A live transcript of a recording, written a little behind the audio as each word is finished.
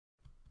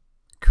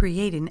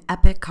Creating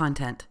epic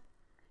content.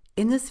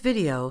 In this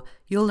video,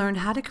 you'll learn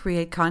how to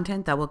create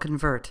content that will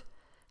convert,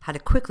 how to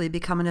quickly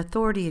become an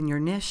authority in your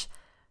niche,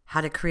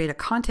 how to create a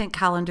content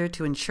calendar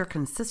to ensure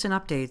consistent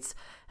updates,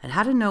 and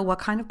how to know what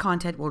kind of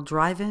content will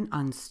drive in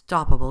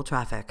unstoppable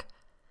traffic.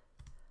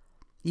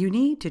 You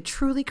need to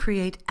truly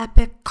create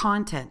epic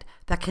content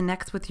that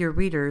connects with your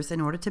readers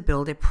in order to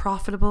build a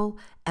profitable,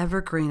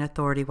 evergreen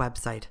authority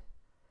website.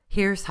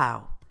 Here's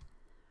how.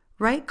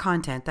 Write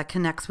content that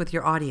connects with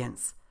your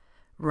audience.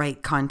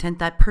 Write content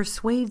that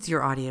persuades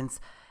your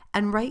audience,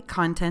 and write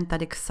content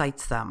that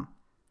excites them.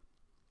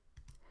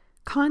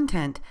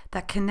 Content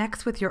that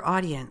connects with your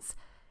audience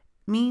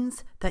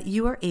means that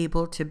you are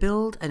able to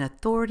build an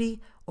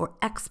authority or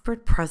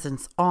expert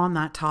presence on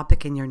that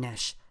topic in your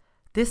niche.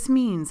 This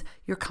means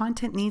your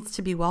content needs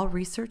to be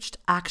well-researched,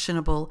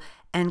 actionable,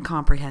 and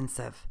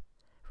comprehensive.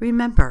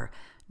 Remember,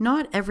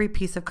 not every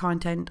piece of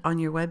content on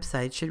your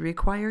website should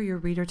require your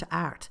reader to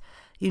act.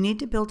 You need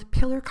to build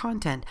pillar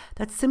content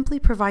that simply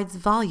provides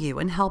value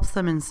and helps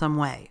them in some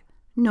way.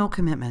 No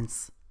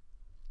commitments.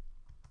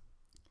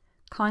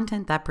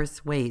 Content that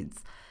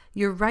persuades.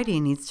 Your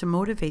writing needs to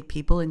motivate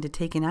people into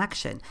taking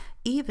action,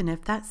 even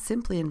if that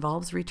simply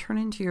involves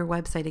returning to your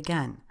website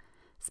again.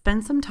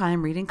 Spend some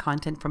time reading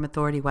content from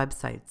authority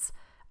websites.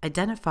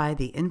 Identify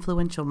the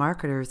influential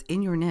marketers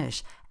in your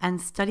niche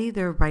and study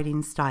their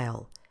writing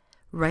style.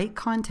 Write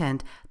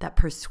content that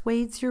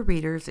persuades your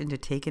readers into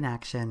taking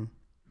action.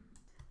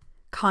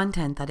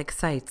 Content that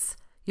excites.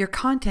 Your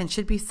content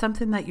should be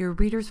something that your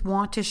readers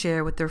want to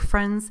share with their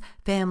friends,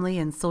 family,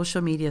 and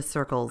social media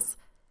circles.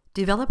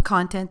 Develop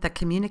content that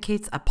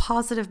communicates a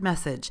positive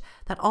message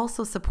that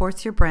also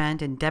supports your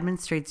brand and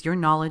demonstrates your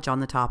knowledge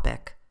on the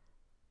topic.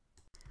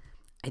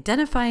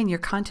 Identifying your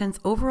content's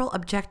overall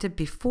objective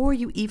before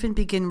you even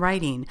begin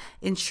writing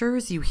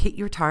ensures you hit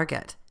your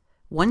target.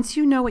 Once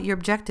you know what your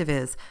objective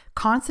is,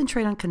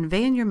 concentrate on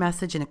conveying your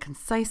message in a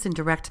concise and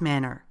direct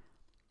manner.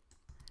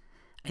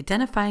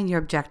 Identifying your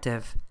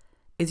objective.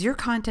 Is your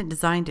content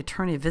designed to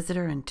turn a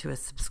visitor into a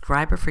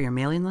subscriber for your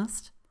mailing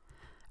list?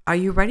 Are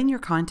you writing your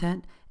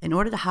content in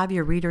order to have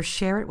your readers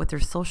share it with their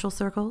social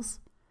circles?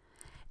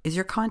 Is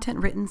your content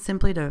written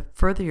simply to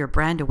further your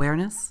brand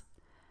awareness?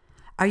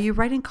 Are you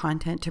writing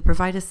content to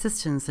provide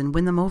assistance and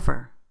win them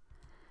over?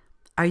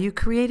 Are you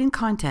creating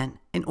content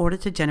in order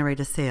to generate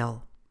a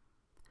sale?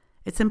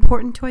 It's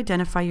important to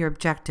identify your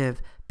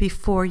objective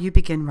before you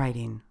begin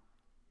writing.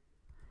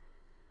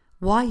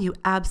 Why you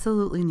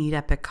absolutely need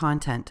epic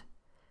content.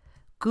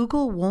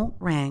 Google won't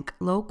rank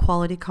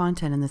low-quality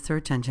content in the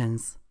search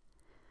engines.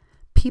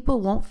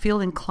 People won't feel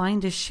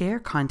inclined to share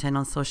content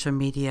on social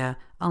media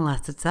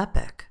unless it's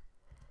epic.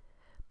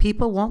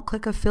 People won't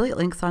click affiliate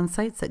links on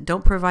sites that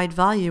don't provide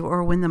value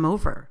or win them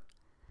over.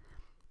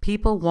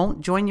 People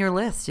won't join your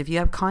list if you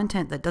have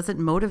content that doesn't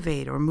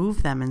motivate or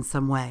move them in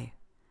some way.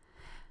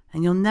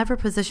 And you'll never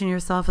position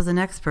yourself as an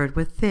expert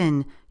with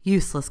thin,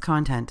 useless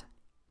content.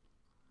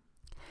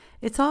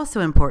 It's also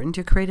important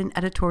to create an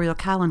editorial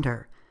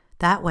calendar.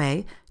 That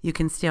way, you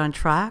can stay on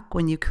track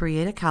when you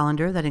create a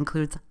calendar that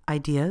includes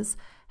ideas,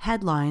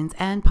 headlines,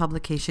 and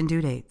publication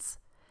due dates.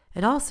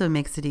 It also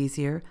makes it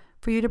easier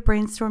for you to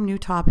brainstorm new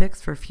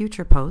topics for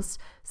future posts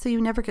so you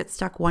never get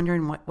stuck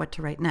wondering what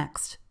to write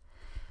next.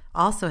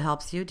 Also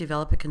helps you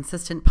develop a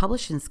consistent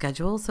publishing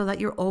schedule so that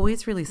you're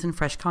always releasing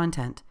fresh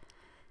content.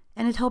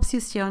 And it helps you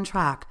stay on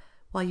track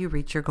while you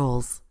reach your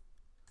goals.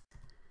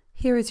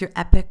 Here is your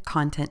epic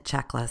content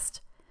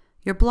checklist.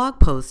 Your blog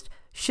post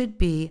should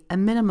be a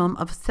minimum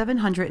of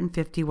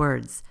 750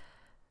 words.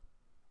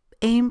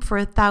 Aim for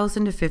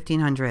 1,000 to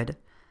 1,500.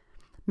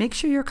 Make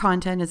sure your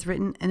content is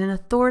written in an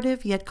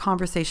authoritative yet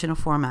conversational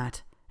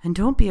format, and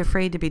don't be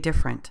afraid to be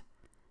different.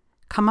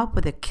 Come up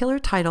with a killer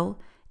title,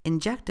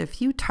 inject a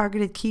few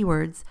targeted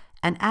keywords,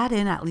 and add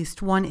in at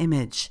least one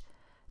image.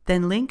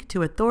 Then link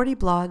to authority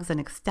blogs and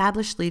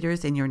established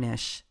leaders in your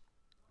niche.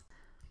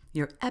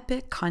 Your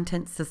epic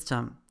content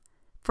system.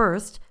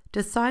 First,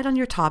 decide on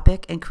your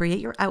topic and create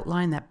your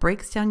outline that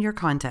breaks down your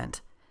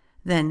content.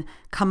 Then,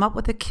 come up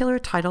with a killer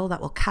title that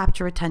will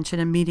capture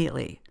attention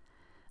immediately.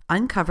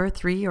 Uncover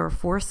 3 or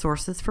 4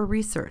 sources for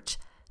research.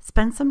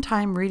 Spend some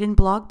time reading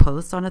blog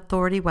posts on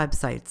authority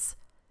websites.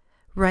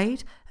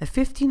 Write a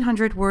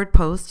 1,500-word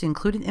post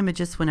including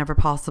images whenever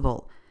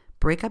possible.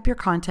 Break up your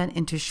content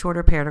into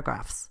shorter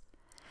paragraphs.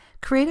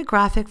 Create a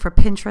graphic for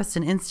Pinterest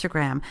and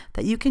Instagram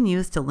that you can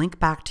use to link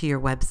back to your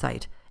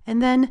website,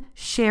 and then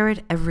share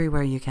it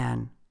everywhere you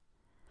can.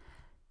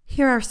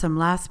 Here are some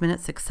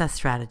last-minute success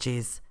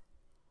strategies.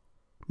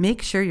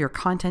 Make sure your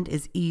content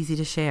is easy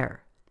to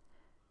share.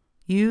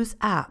 Use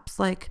apps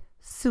like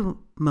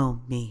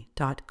sumome.com.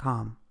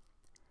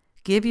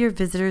 Give your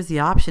visitors the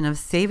option of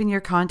saving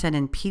your content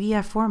in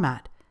PDF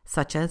format,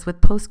 such as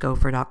with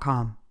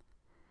postgopher.com.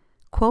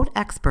 Quote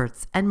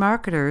experts and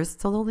marketers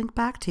so they'll link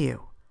back to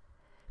you.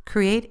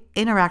 Create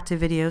interactive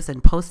videos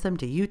and post them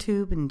to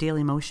YouTube and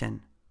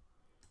Dailymotion.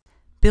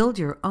 Build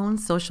your own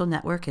social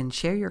network and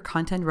share your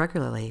content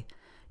regularly.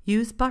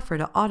 Use Buffer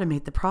to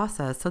automate the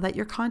process so that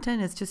your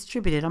content is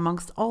distributed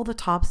amongst all the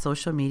top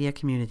social media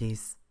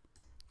communities.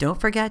 Don't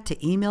forget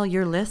to email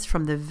your list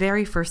from the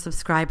very first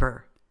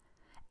subscriber,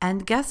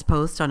 and guest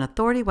post on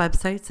authority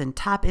websites and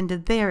tap into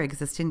their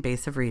existing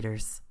base of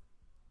readers.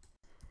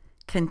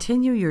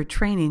 Continue your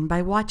training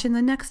by watching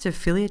the next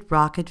Affiliate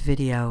Rocket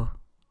video.